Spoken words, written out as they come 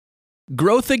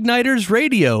Growth Igniters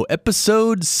Radio,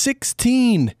 episode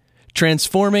 16,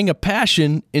 Transforming a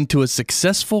Passion into a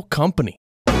Successful Company.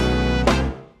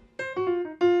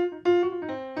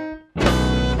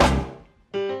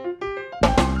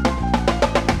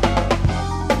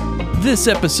 This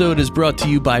episode is brought to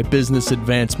you by Business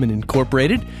Advancement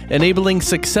Incorporated, enabling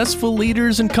successful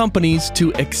leaders and companies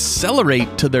to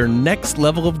accelerate to their next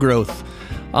level of growth.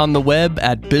 On the web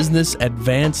at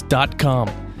businessadvance.com.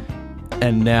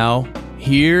 And now,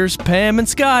 here's Pam and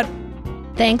Scott.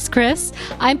 Thanks, Chris.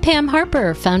 I'm Pam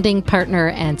Harper, founding partner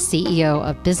and CEO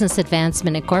of Business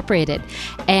Advancement Incorporated.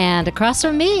 And across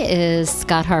from me is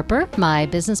Scott Harper, my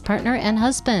business partner and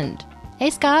husband. Hey,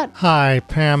 Scott. Hi,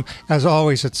 Pam. As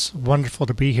always, it's wonderful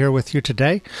to be here with you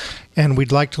today. And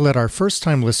we'd like to let our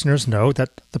first-time listeners know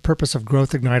that the purpose of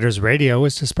Growth Igniters Radio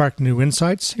is to spark new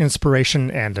insights,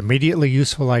 inspiration, and immediately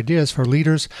useful ideas for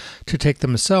leaders to take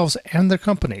themselves and their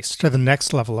companies to the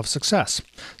next level of success.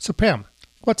 So, Pam,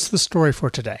 what's the story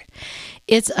for today?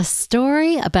 It's a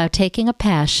story about taking a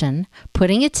passion,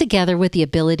 putting it together with the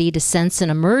ability to sense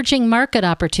an emerging market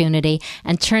opportunity,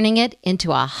 and turning it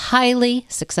into a highly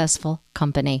successful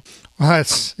company. Well,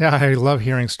 I love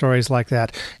hearing stories like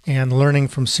that and learning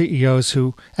from CEOs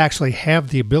who actually have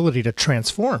the ability to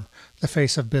transform the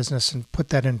face of business and put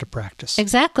that into practice.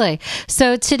 Exactly.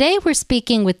 So today we're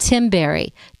speaking with Tim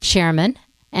Berry, chairman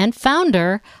and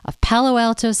founder of Palo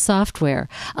Alto Software,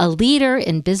 a leader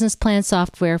in business plan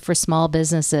software for small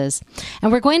businesses.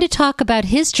 And we're going to talk about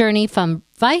his journey from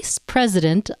vice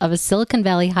president of a Silicon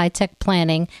Valley high-tech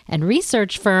planning and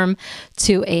research firm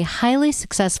to a highly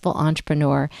successful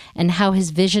entrepreneur, and how his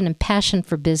vision and passion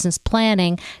for business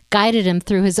planning guided him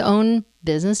through his own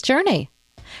business journey.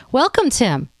 Welcome,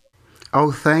 Tim.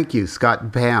 Oh, thank you, Scott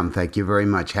and Pam. Thank you very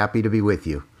much. Happy to be with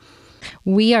you.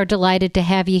 We are delighted to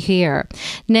have you here.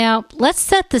 Now, let's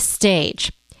set the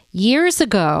stage. Years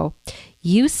ago,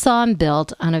 you saw and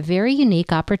built on a very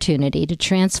unique opportunity to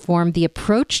transform the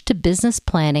approach to business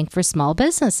planning for small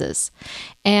businesses.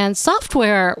 And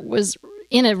software was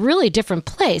in a really different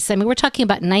place. I mean, we're talking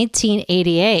about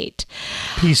 1988.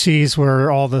 PCs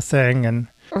were all the thing. And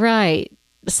right.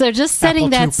 So just setting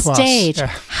that stage,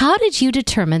 How did you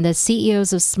determine that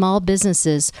CEOs of small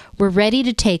businesses were ready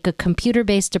to take a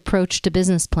computer-based approach to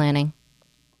business planning?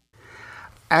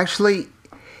 Actually,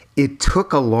 it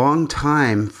took a long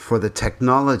time for the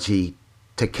technology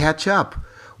to catch up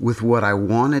with what I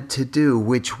wanted to do,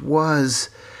 which was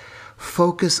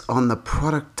focus on the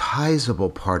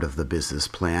productizable part of the business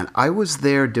plan. I was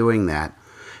there doing that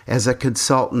as a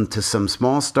consultant to some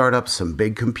small startups, some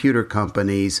big computer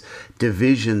companies,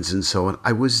 divisions, and so on.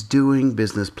 I was doing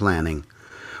business planning,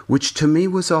 which to me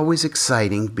was always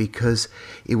exciting because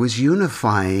it was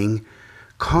unifying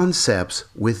concepts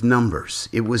with numbers.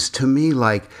 It was to me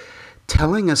like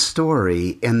telling a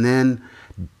story and then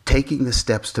taking the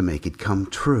steps to make it come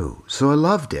true. So I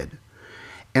loved it.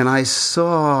 And I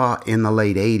saw in the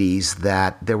late 80s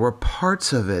that there were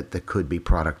parts of it that could be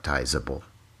productizable.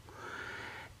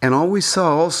 And always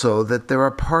saw also that there are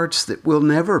parts that will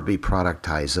never be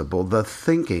productizable. The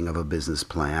thinking of a business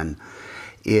plan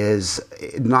is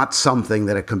not something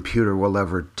that a computer will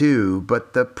ever do,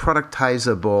 but the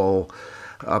productizable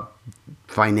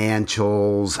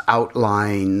financials,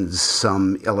 outlines,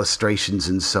 some illustrations,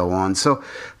 and so on. So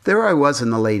there I was in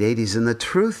the late 80s, and the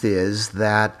truth is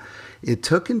that it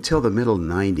took until the middle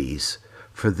 90s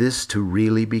for this to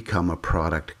really become a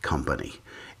product company.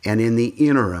 And in the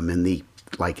interim, in the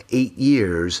 8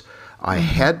 years, I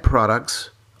had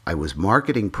products, I was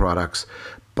marketing products,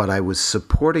 but I was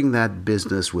supporting that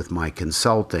business with my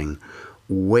consulting,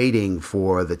 waiting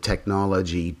for the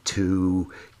technology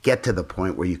to get to the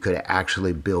point where you could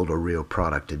actually build a real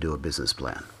product to do a business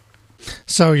plan.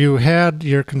 So you had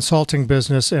your consulting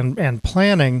business and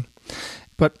planning,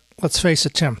 but let's face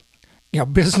it, Tim,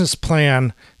 business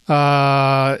plan,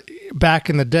 back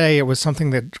in the day, it was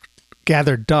something that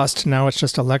gathered dust. Now it's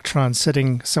just electrons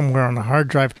sitting somewhere on a hard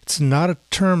drive. It's not a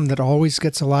term that always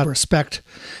gets a lot of respect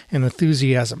and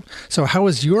enthusiasm. So how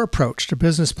is your approach to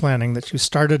business planning that you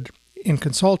started in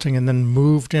consulting and then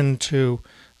moved into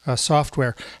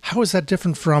software? How is that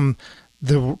different from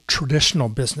the traditional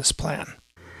business plan?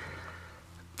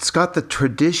 Scott, the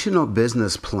traditional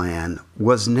business plan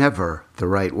was never the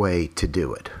right way to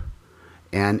do it.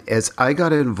 And as I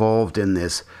got involved in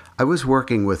this, I was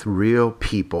working with real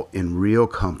people in real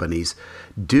companies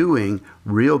doing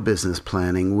real business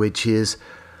planning, which is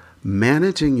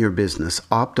managing your business,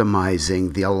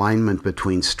 optimizing the alignment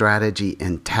between strategy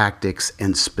and tactics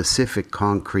and specific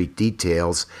concrete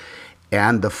details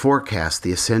and the forecast,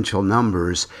 the essential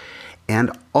numbers, and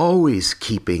always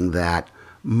keeping that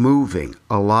moving,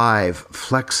 alive,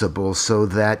 flexible, so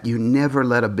that you never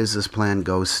let a business plan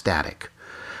go static.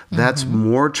 That's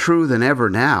more true than ever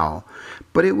now,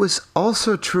 but it was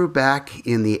also true back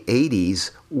in the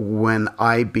 80s when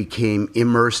I became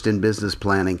immersed in business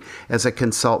planning as a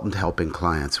consultant helping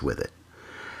clients with it.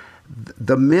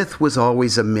 The myth was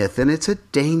always a myth, and it's a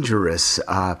dangerous,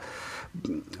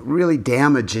 really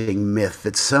damaging myth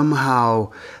that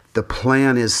somehow the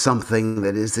plan is something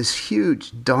that is this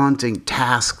huge, daunting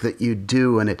task that you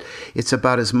do, and it's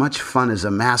about as much fun as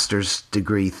a master's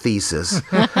degree thesis.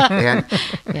 and,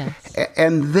 Yes.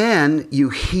 and then you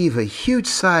heave a huge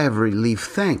sigh of relief.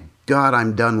 Thank God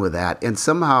I'm done with that. And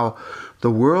somehow the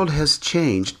world has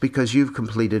changed because you've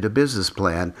completed a business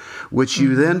plan, which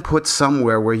you then put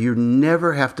somewhere where you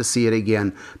never have to see it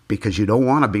again because you don't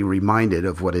want to be reminded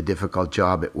of what a difficult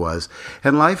job it was.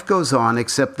 And life goes on,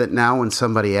 except that now when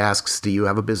somebody asks, do you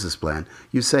have a business plan?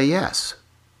 You say yes.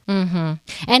 And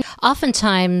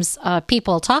oftentimes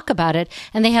people talk about it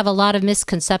and they have a lot of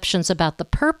misconceptions about the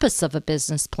purpose of a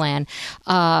business plan.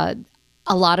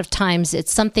 A lot of times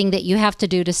it's something that you have to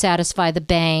do to satisfy the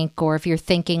bank, or if you're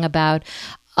thinking about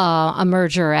a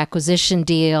merger or acquisition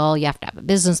deal, you have to have a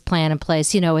business plan in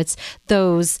place. You know, it's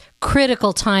those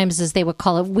critical times, as they would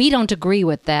call it. We don't agree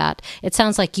with that. It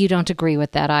sounds like you don't agree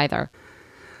with that either.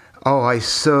 Oh, I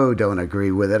so don't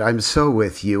agree with it. I'm so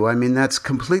with you. I mean, that's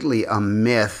completely a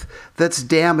myth that's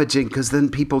damaging because then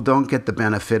people don't get the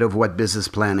benefit of what business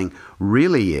planning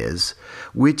really is,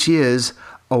 which is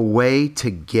a way to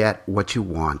get what you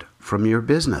want from your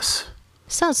business.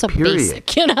 Sounds so Period.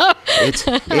 basic, you know?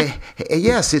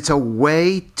 Yes, it's a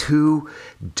way to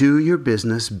do your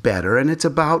business better, and it's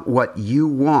about what you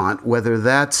want, whether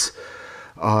that's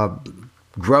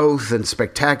growth and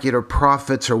spectacular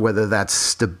profits, or whether that's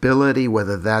stability,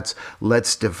 whether that's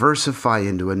let's diversify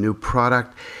into a new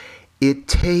product. It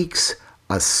takes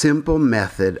a simple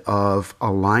method of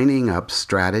aligning up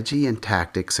strategy and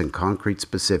tactics and concrete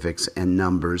specifics and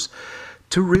numbers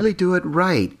to really do it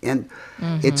right. And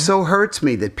it so hurts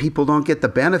me that people don't get the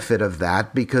benefit of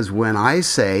that, because when I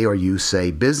say, or you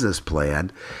say, business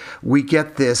plan, we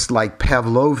get this like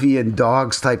Pavlovian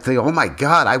dogs type thing. Oh my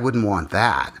God, I wouldn't want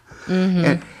that.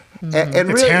 And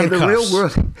really, in the real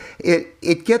world,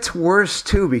 it gets worse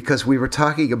too, because we were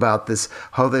talking about this,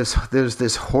 how there's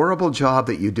this horrible job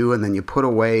that you do and then you put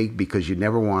away because you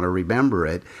never want to remember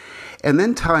it. And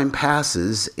then time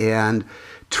passes and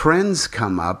trends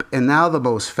come up, and now the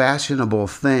most fashionable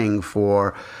thing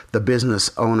for the business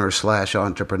owner /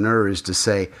 entrepreneur is to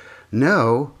say,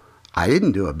 no, I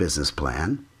didn't do a business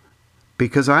plan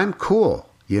because I'm cool.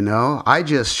 You know, I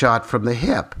just shot from the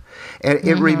hip. And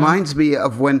it reminds me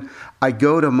of when I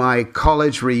go to my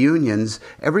college reunions,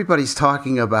 everybody's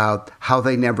talking about how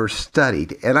they never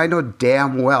studied. And I know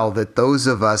damn well that those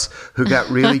of us who got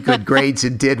really good grades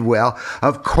and did well,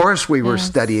 of course we were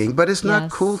studying, but it's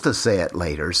not cool to say it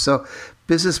later. So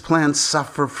business plans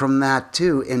suffer from that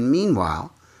too. And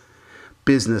meanwhile,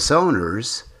 business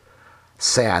owners,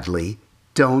 sadly,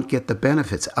 don't get the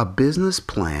benefits. A business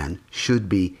plan should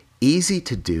be easy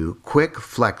to do, quick,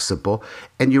 flexible,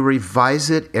 and you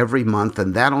revise it every month,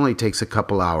 and that only takes a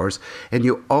couple hours, and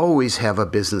you always have a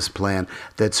business plan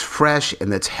that's fresh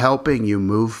and that's helping you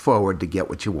move forward to get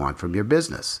what you want from your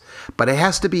business. But it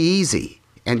has to be easy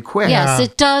and quick. Yes,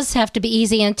 it does have to be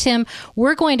easy. And Tim,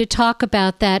 we're going to talk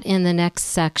about that in the next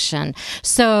section.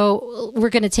 So we're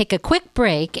going to take a quick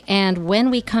break. And when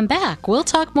we come back, we'll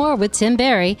talk more with Tim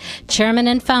Berry, chairman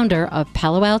and founder of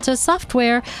Palo Alto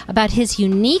Software, about his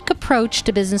unique approach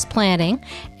to business planning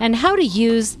and how to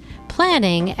use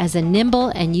planning as a nimble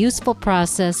and useful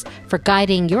process for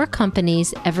guiding your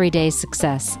company's everyday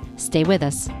success. Stay with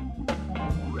us.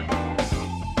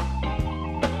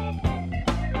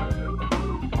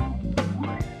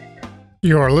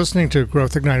 You're listening to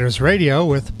Growth Igniters Radio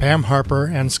with Pam Harper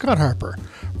and Scott Harper,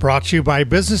 brought to you by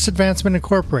Business Advancement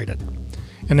Incorporated,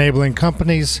 enabling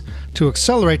companies to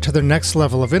accelerate to their next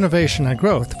level of innovation and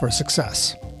growth for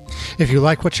success. If you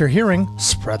like what you're hearing,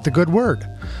 spread the good word.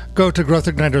 Go to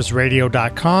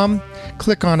growthignitersradio.com,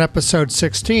 click on episode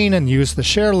 16, and use the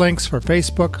share links for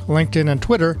Facebook, LinkedIn, and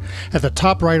Twitter at the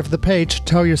top right of the page to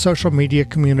tell your social media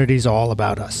communities all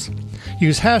about us.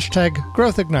 Use hashtag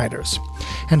GrowthIgniters.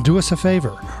 And do us a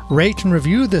favor, rate and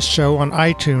review this show on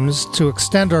iTunes to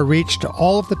extend our reach to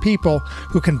all of the people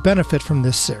who can benefit from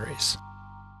this series.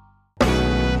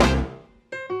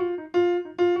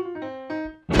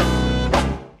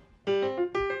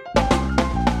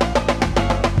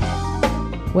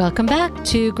 Welcome back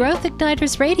to Growth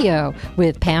Igniters Radio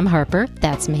with Pam Harper,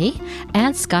 that's me,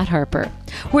 and Scott Harper.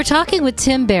 We're talking with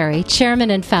Tim Berry, chairman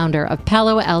and founder of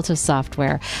Palo Alto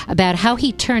Software, about how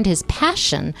he turned his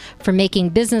passion for making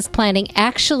business planning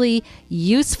actually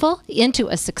useful into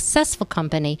a successful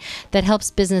company that helps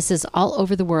businesses all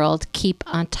over the world keep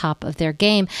on top of their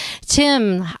game.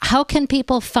 Tim, how can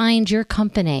people find your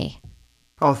company?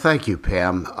 Oh, thank you,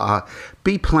 Pam.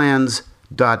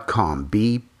 bplans.com,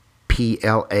 bplans.com.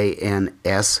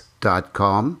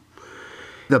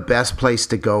 The best place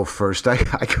to go first. I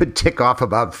could tick off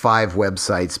about 5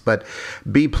 websites, but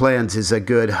Bplans is a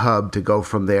good hub to go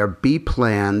from there.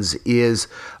 Bplans is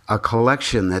a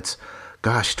collection that's,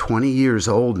 20 years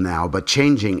old now, but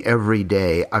changing every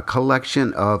day. A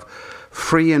collection of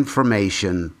free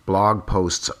information, blog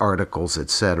posts, articles,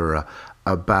 etc.,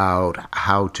 about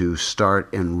how to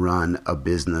start and run a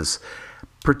business,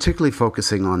 particularly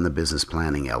focusing on the business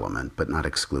planning element, but not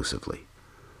exclusively.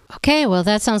 Okay, well,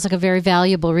 that sounds like a very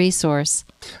valuable resource.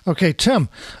 Okay, Tim,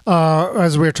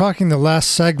 as we were talking the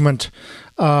last segment,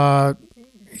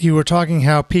 you were talking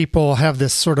how people have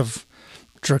this sort of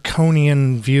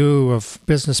draconian view of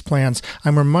business plans.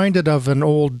 I'm reminded of an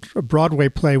old Broadway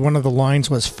play. One of the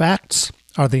lines was, "Facts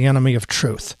are the enemy of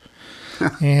truth."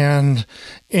 and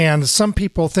some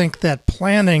people think that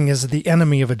planning is the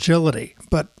enemy of agility,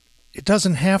 but it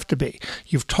doesn't have to be.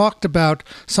 You've talked about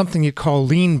something you call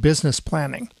lean business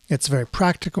planning. It's very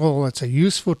practical. It's a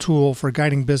useful tool for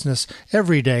guiding business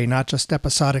every day, not just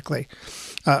episodically.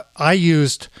 I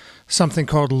used something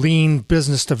called lean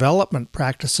business development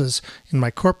practices in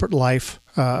my corporate life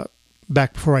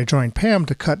back before I joined PAM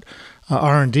to cut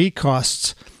R&D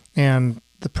costs and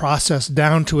the process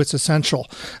down to its essential.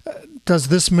 Does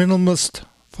this minimalist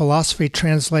philosophy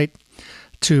translate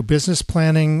to business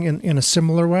planning in a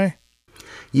similar way?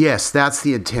 Yes, that's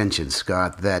the intention,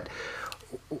 Scott, that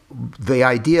the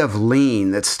idea of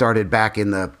lean that started back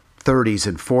in the 30s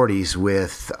and 40s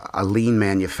with a lean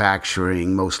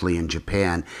manufacturing, mostly in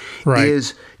Japan, right,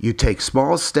 is you take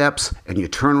small steps and you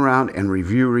turn around and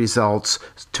review results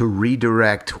to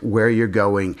redirect where you're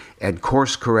going, and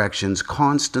course corrections,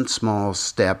 constant small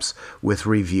steps with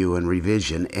review and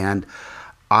revision. And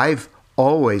I've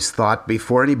always thought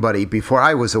before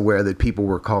I was aware that people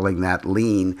were calling that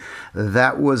lean,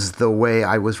 that was the way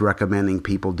I was recommending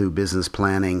people do business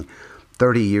planning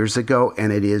 30 years ago,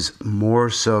 and it is more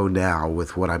so now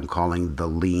with what I'm calling the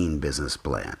lean business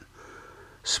plan.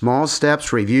 Small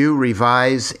steps, review,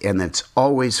 revise, and it's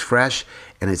always fresh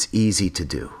and it's easy to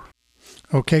do.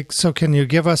 Okay, so can you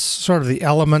give us sort of the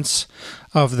elements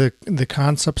of the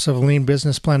concepts of lean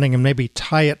business planning and maybe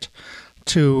tie it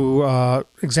to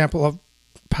example of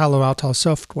Palo Alto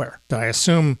Software? I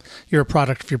assume you're a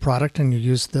product of your product and you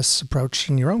use this approach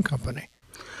in your own company.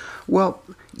 Well,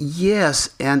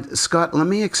 yes. And Scott, let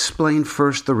me explain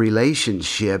first the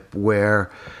relationship where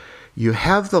you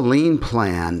have the lean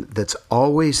plan that's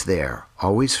always there,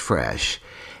 always fresh.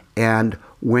 And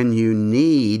when you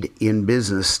need in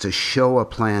business to show a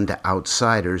plan to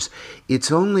outsiders,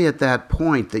 it's only at that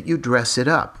point that you dress it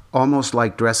up, almost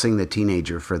like dressing the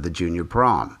teenager for the junior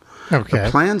prom. Okay. The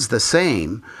plan's the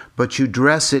same, but you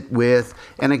dress it with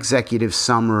an executive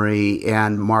summary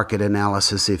and market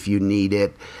analysis if you need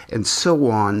it, and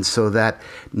so on, so that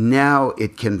now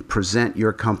it can present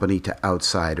your company to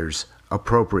outsiders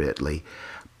appropriately.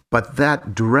 But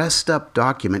that dressed up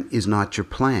document is not your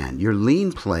plan. Your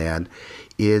lean plan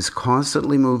is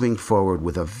constantly moving forward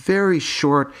with a very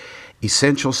short,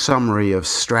 essential summary of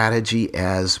strategy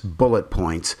as bullet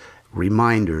points,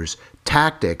 reminders,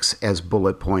 tactics as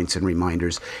bullet points and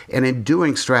reminders. And in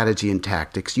doing strategy and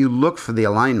tactics, you look for the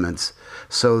alignments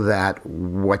so that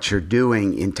what you're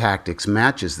doing in tactics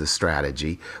matches the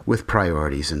strategy with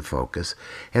priorities and focus.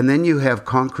 And then you have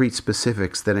concrete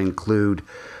specifics that include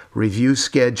review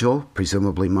schedule,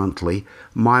 presumably monthly,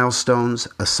 milestones,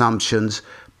 assumptions,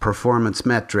 performance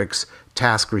metrics,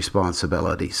 task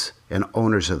responsibilities, and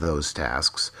owners of those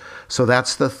tasks. So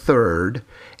that's the third.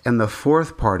 And the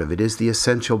fourth part of it is the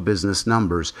essential business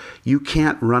numbers. You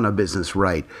can't run a business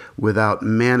right without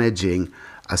managing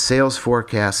a sales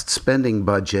forecast, spending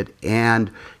budget, and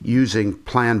using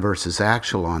plan versus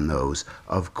actual on those,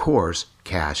 of course,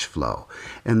 cash flow.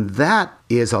 And that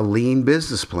is a lean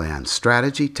business plan: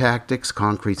 strategy, tactics,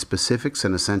 concrete specifics,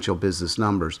 and essential business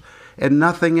numbers, and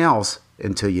nothing else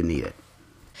until you need it.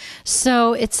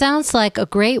 So it sounds like a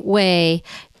great way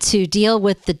to deal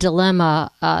with the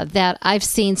dilemma that I've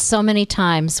seen so many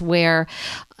times, where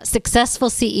successful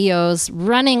CEOs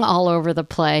running all over the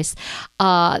place,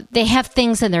 they have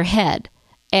things in their head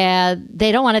and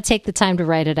they don't want to take the time to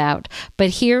write it out. But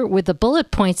here with the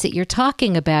bullet points that you're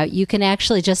talking about, you can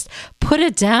actually just put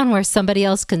it down where somebody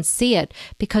else can see it,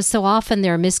 because so often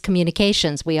there are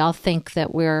miscommunications. We all think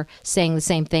that we're saying the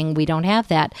same thing. We don't have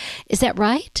that. Is that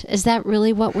right? Is that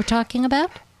really what we're talking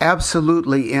about?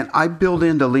 Absolutely. And I build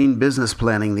into lean business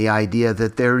planning the idea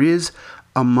that there is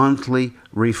a monthly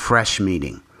refresh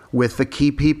meeting with the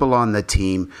key people on the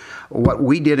team. What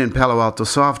we did in Palo Alto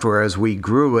Software as we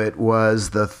grew it was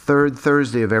the third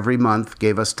Thursday of every month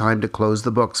gave us time to close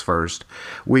the books first.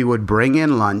 We would bring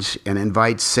in lunch and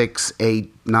invite 6,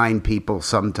 8, 9 people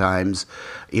sometimes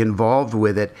involved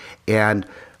with it, and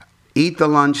eat the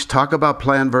lunch, talk about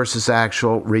plan versus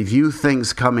actual, review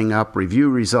things coming up, review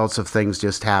results of things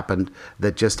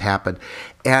that just happened.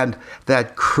 And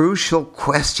that crucial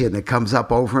question that comes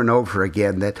up over and over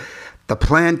again that the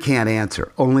plan can't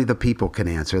answer, only the people can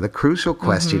answer. The crucial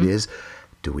question is,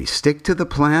 do we stick to the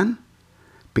plan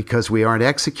because we aren't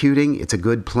executing, it's a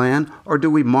good plan, or do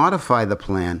we modify the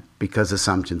plan because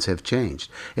assumptions have changed?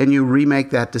 And you remake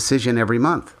that decision every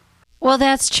month. Well,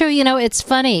 that's true. You know, it's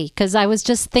funny because I was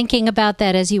just thinking about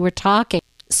that as you were talking.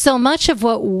 So much of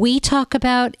what we talk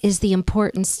about is the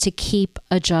importance to keep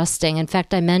adjusting. In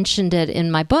fact, I mentioned it in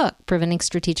my book, Preventing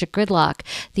Strategic Gridlock,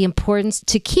 the importance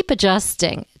to keep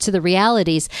adjusting to the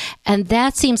realities. And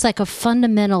that seems like a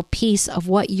fundamental piece of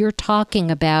what you're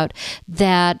talking about,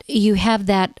 that you have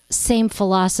that same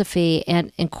philosophy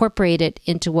and incorporate it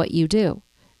into what you do.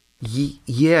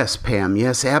 Yes, Pam.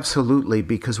 Yes, absolutely.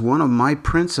 Because one of my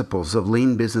principles of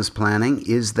lean business planning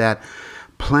is that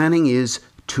planning is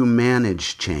to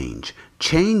manage change.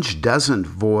 Change doesn't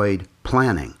void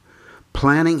planning.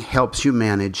 Planning helps you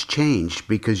manage change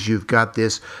because you've got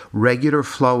this regular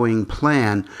flowing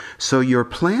plan. So your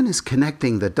plan is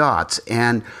connecting the dots.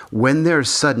 And when there's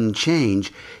sudden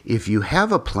change, if you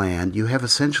have a plan, you have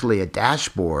essentially a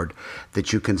dashboard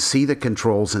that you can see the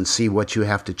controls and see what you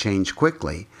have to change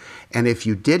quickly. And if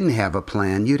you didn't have a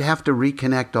plan, you'd have to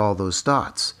reconnect all those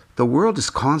dots. The world is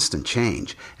constant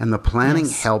change, and the planning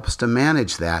helps to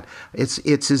manage that. It's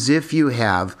as if you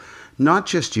have not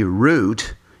just your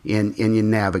route in your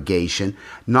navigation,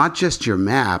 not just your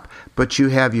map, but you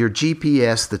have your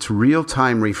GPS that's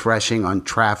real-time refreshing on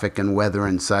traffic and weather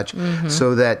and such,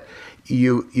 so that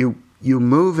you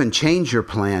move and change your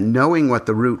plan knowing what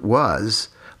the route was,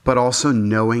 but also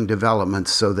knowing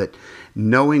developments, so that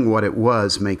knowing what it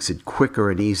was makes it quicker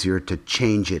and easier to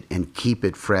change it and keep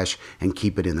it fresh and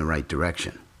keep it in the right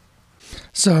direction.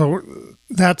 So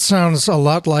that sounds a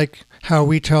lot like how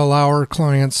we tell our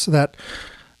clients that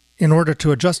in order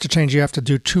to adjust to change, you have to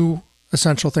do two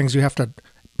essential things. You have to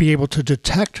be able to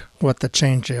detect what the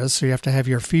change is. So you have to have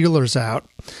your feelers out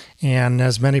and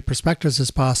as many perspectives as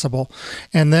possible.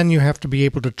 And then you have to be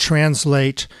able to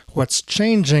translate what's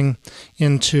changing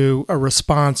into a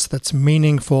response that's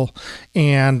meaningful.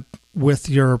 And with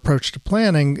your approach to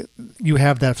planning, you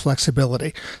have that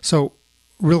flexibility. So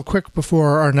real quick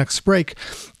before our next break,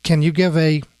 can you give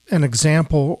an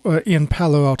example in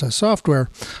Palo Alto Software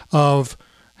of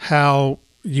how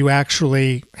you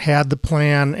actually had the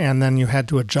plan and then you had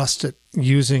to adjust it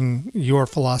using your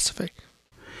philosophy?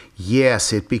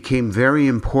 Yes, it became very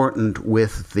important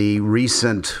with the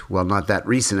recent, well, not that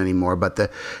recent anymore, but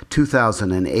the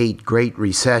 2008 Great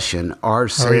Recession. Our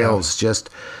sales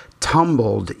just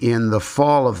tumbled in the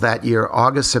fall of that year,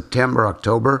 August, September,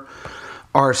 October.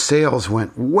 Our sales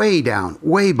went way down,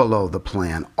 way below the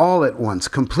plan, all at once,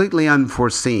 completely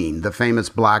unforeseen, the famous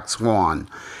black swan.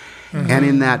 And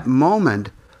in that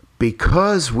moment,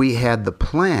 because we had the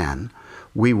plan,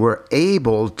 we were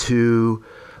able to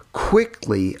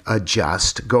quickly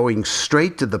adjust, going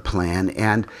straight to the plan.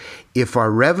 And if our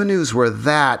revenues were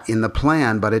that in the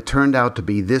plan, but it turned out to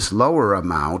be this lower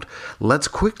amount, let's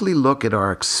quickly look at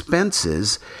our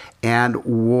expenses and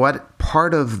what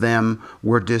part of them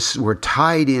were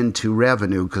tied into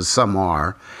revenue, because some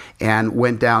are, and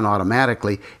went down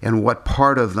automatically, and what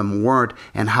part of them weren't,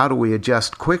 and how do we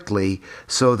adjust quickly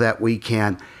so that we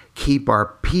can keep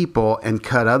our people and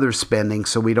cut other spending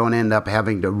so we don't end up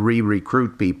having to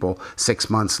re-recruit people 6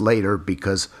 months later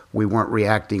because we weren't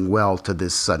reacting well to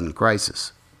this sudden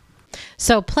crisis.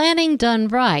 So planning done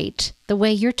right, the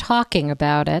way you're talking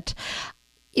about it,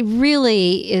 it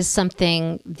really is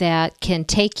something that can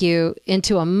take you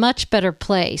into a much better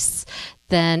place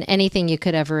than anything you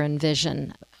could ever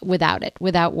envision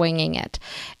without winging it.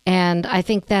 And I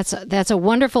think that's a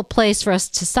wonderful place for us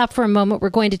to stop for a moment. We're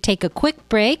going to take a quick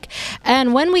break.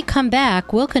 And when we come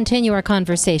back, we'll continue our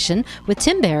conversation with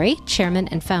Tim Berry, chairman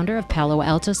and founder of Palo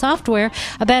Alto Software,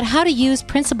 about how to use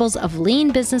principles of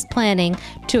lean business planning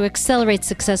to accelerate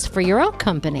success for your own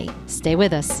company. Stay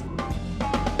with us.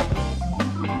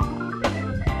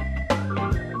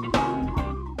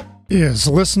 Is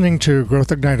listening to Growth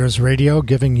Igniters Radio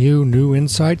giving you new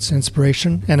insights,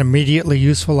 inspiration, and immediately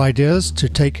useful ideas to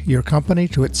take your company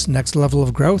to its next level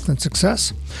of growth and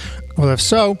success? Well, if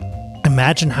so,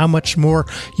 imagine how much more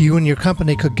you and your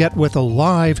company could get with a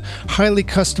live, highly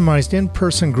customized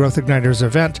in-person Growth Igniters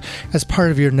event as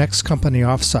part of your next company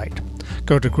offsite.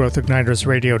 Go to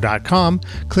growthignitersradio.com,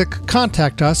 click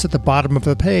Contact Us at the bottom of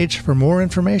the page for more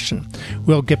information.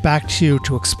 We'll get back to you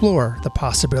to explore the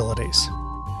possibilities.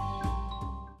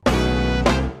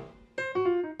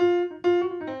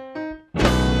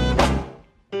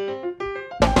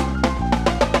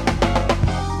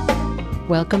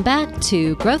 Welcome back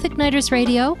to Growth Igniters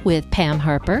Radio with Pam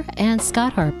Harper and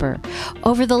Scott Harper.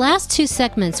 Over the last two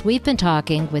segments, we've been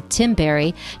talking with Tim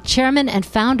Berry, chairman and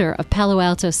founder of Palo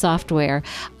Alto Software,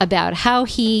 about how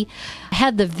he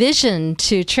had the vision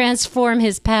to transform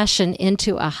his passion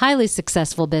into a highly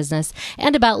successful business,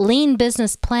 and about lean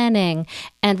business planning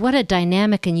and what a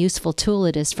dynamic and useful tool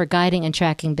it is for guiding and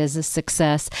tracking business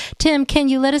success. Tim, can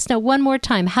you let us know one more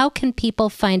time, how can people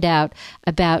find out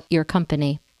about your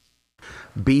company?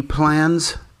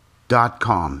 bplans.com,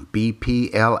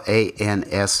 bplans.com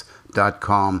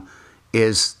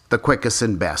is the quickest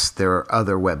and best. There are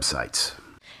other websites.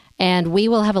 And we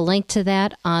will have a link to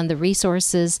that on the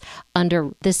resources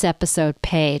under this episode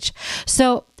page.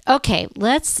 So, okay,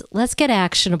 let's get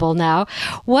actionable now.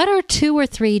 What are 2 or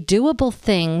 3 doable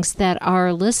things that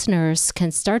our listeners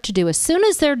can start to do as soon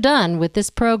as they're done with this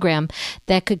program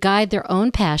that could guide their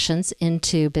own passions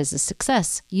into business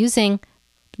success using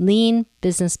lean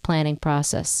business planning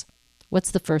process?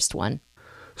 What's the first one?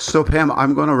 So, Pam,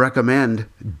 I'm going to recommend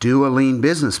do a lean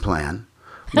business plan,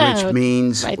 which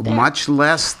means much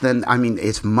less than,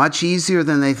 it's much easier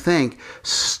than they think.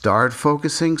 Start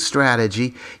focusing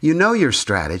strategy. You know your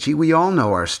strategy. We all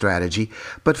know our strategy,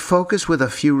 but focus with a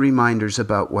few reminders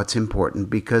about what's important,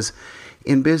 because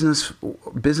in business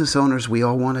owners, we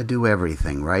all want to do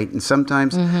everything, right? And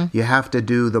sometimes you have to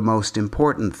do the most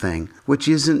important thing, which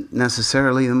isn't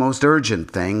necessarily the most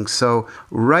urgent thing. So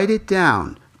write it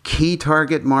down. Key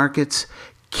target markets,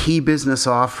 key business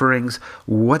offerings,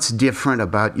 what's different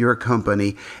about your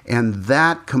company, and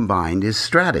that combined is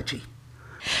strategy.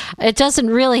 It doesn't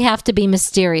really have to be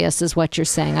mysterious, is what you're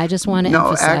saying. I just want to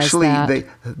emphasize that. No, actually,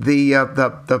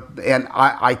 and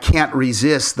I can't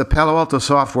resist, the Palo Alto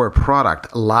Software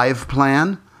product, Live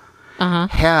Plan,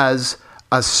 has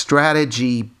a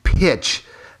strategy pitch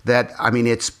that,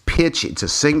 it's a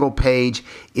single page.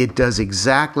 It does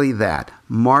exactly that.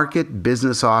 Market,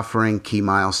 business offering, key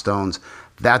milestones.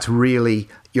 That's really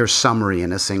your summary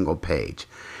in a single page.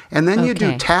 And then you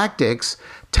do tactics.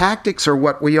 Tactics are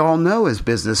what we all know as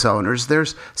business owners.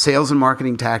 There's sales and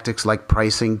marketing tactics like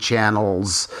pricing,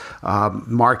 channels,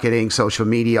 marketing, social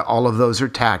media. All of those are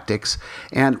tactics.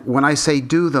 And when I say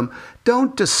do them,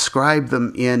 don't describe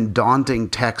them in daunting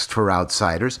text for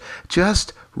outsiders.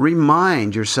 Just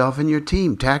remind yourself and your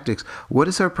team tactics. What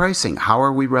is our pricing? How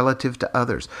are we relative to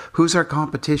others? Who's our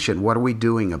competition? What are we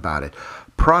doing about it?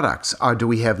 Products. Do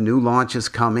we have new launches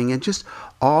coming? And just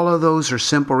all of those are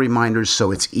simple reminders,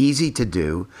 so it's easy to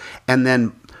do. And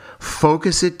then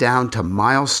focus it down to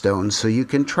milestones so you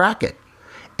can track it,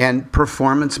 and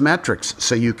performance metrics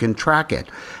so you can track it.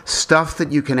 Stuff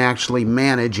that you can actually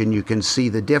manage and you can see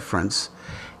the difference.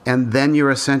 And then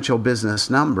your essential business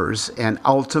numbers. And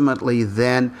ultimately,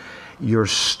 then you're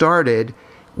started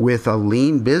with a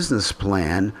lean business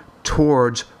plan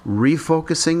towards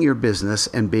refocusing your business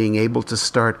and being able to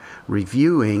start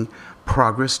reviewing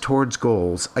progress towards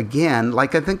goals. Again,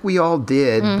 like I think we all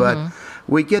did, but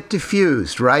we get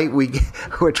diffused, right?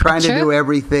 We're trying to do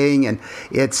everything, and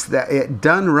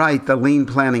done right. The lean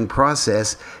planning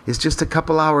process is just a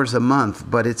couple hours a month,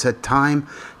 but it's a time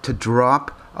to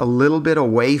drop a little bit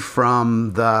away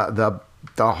from the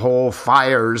whole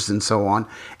fires and so on,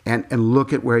 and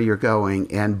look at where you're going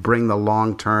and bring the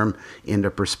long term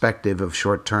into perspective of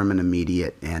short term and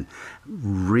immediate, and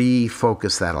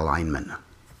refocus that alignment.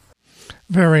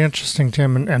 Very interesting,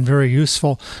 Tim, and very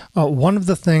useful. One of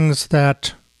the things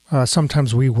that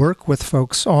sometimes we work with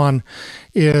folks on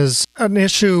is an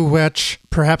issue which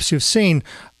perhaps you've seen.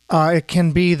 It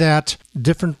can be that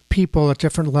different people at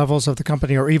different levels of the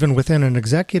company, or even within an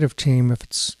executive team, if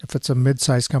it's a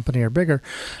mid-sized company or bigger,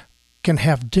 can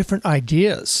have different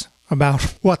ideas about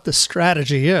what the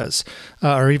strategy is,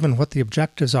 or even what the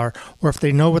objectives are, or if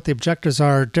they know what the objectives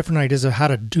are, different ideas of how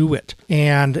to do it.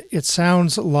 And it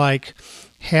sounds like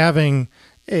having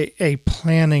a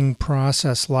planning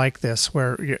process like this,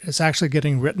 where it's actually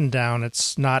getting written down,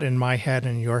 it's not in my head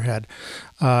and your head,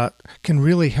 can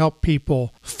really help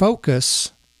people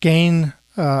focus, gain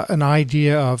an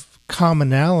idea of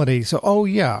commonality. So,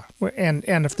 and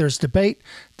if there's debate,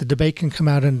 the debate can come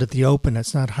out into the open.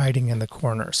 It's not hiding in the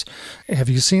corners. Have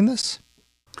you seen this?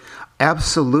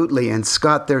 Absolutely. And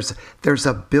Scott, there's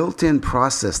a built-in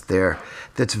process there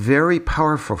that's very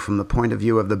powerful from the point of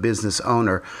view of the business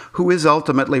owner, who is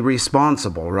ultimately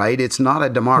responsible, right? It's not a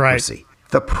democracy.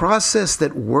 Right. The process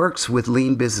that works with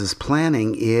lean business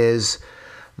planning is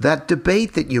that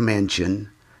debate that you mentioned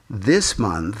this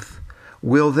month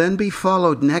will then be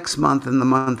followed next month and the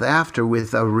month after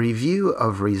with a review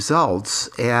of results.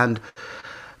 And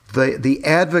the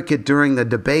advocate during the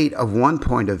debate of one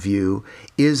point of view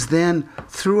is then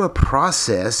through a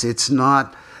process. It's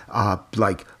not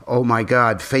like, oh my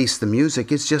God, face the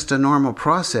music. It's just a normal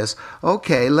process.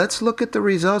 Okay, let's look at the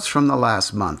results from the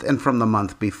last month and from the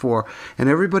month before. And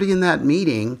everybody in that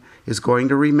meeting is going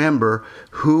to remember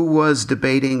who was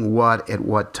debating what at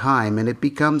what time. And it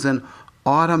becomes an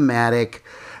automatic,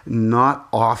 not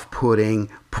off-putting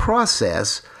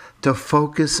process to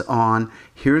focus on,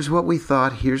 here's what we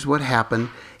thought, here's what happened,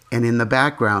 and in the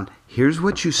background, here's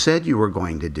what you said you were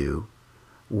going to do.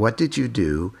 What did you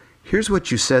do? Here's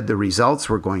what you said the results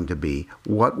were going to be.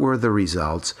 What were the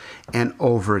results? And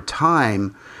over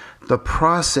time, the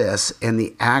process and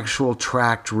the actual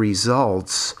tracked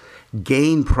results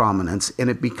gain prominence, and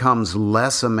it becomes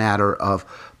less a matter of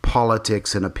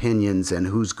politics and opinions and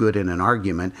who's good in an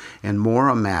argument, and more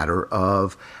a matter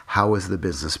of how is the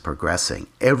business progressing.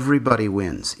 Everybody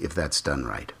wins if that's done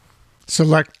right. So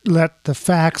let the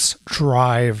facts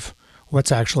drive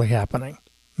what's actually happening.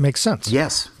 Makes sense.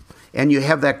 Yes. And you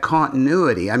have that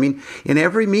continuity. I mean, in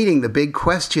every meeting, the big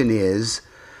question is,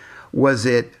 was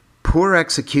it poor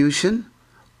execution,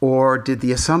 or did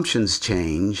the assumptions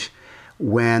change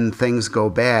when things go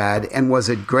bad? And was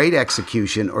it great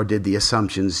execution, or did the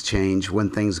assumptions change when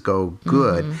things go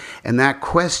good? Mm-hmm. And that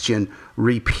question,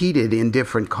 repeated in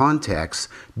different contexts,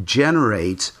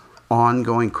 generates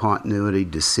ongoing continuity,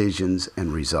 decisions,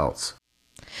 and results.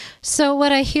 So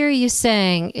what I hear you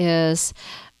saying is,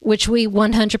 which we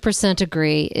 100%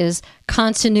 agree, is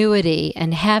continuity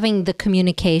and having the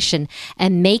communication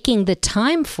and making the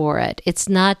time for it. It's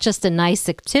not just a nice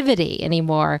activity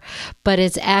anymore, but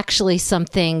it's actually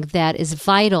something that is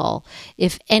vital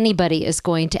if anybody is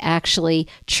going to actually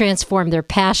transform their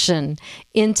passion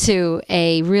into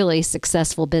a really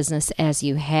successful business as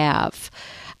you have.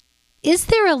 Is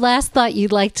there a last thought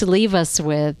you'd like to leave us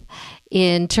with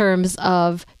in terms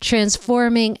of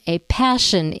transforming a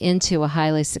passion into a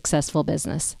highly successful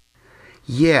business?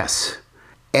 Yes.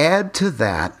 Add to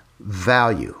that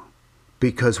value,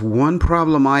 because one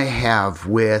problem I have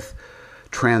with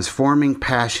transforming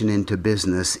passion into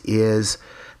business is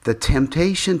the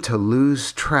temptation to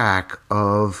lose track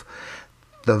of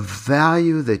the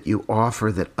value that you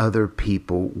offer that other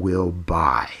people will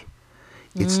buy.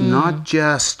 It's not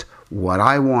just what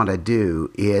I want to do,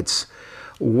 it's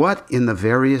what in the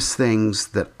various things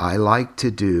that I like to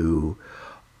do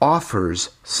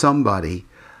offers somebody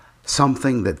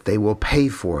something that they will pay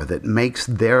for, that makes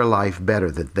their life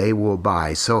better, that they will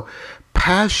buy. So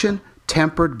passion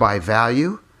tempered by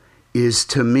value is,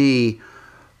 to me,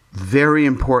 very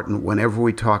important whenever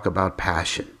we talk about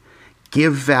passion.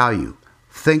 Give value.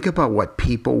 Think about what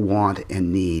people want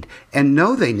and need, and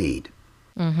know they need.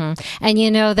 Mm-hmm.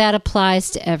 And that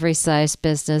applies to every size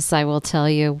business, I will tell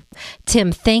you.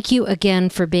 Tim, thank you again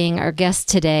for being our guest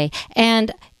today.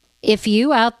 And if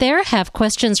you out there have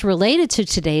questions related to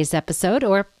today's episode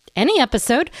or any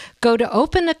episode, go to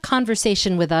open a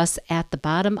conversation with us at the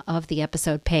bottom of the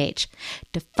episode page.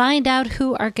 To find out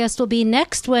who our guest will be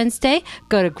next Wednesday,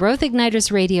 go to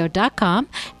growthignitersradio.com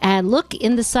and look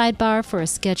in the sidebar for a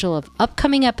schedule of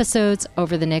upcoming episodes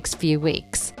over the next few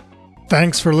weeks.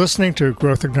 Thanks for listening to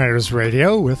Growth Igniters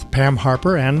Radio with Pam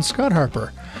Harper and Scott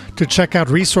Harper. To check out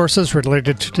resources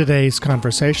related to today's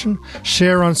conversation,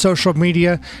 share on social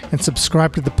media, and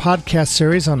subscribe to the podcast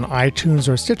series on iTunes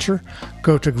or Stitcher,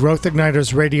 go to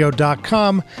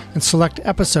growthignitersradio.com and select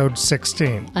episode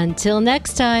 16. Until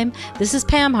next time, this is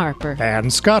Pam Harper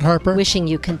and Scott Harper, wishing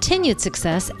you continued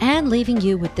success and leaving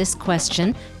you with this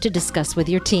question to discuss with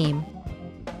your team.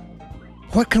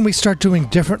 What can we start doing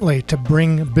differently to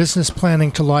bring business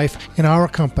planning to life in our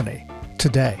company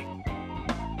today?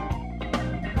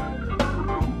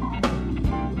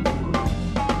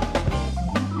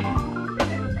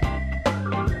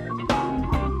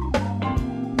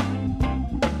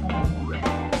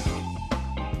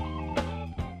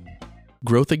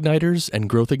 Growth Igniters and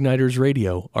Growth Igniters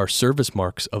Radio are service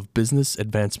marks of Business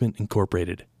Advancement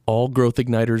Incorporated. All Growth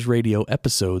Igniters Radio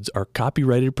episodes are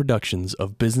copyrighted productions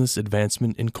of Business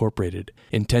Advancement Incorporated,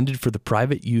 intended for the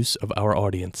private use of our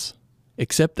audience.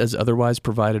 Except as otherwise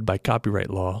provided by copyright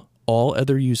law, all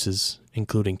other uses,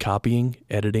 including copying,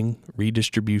 editing,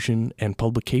 redistribution, and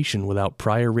publication without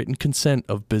prior written consent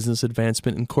of Business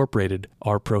Advancement Incorporated,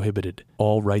 are prohibited.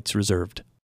 All rights reserved.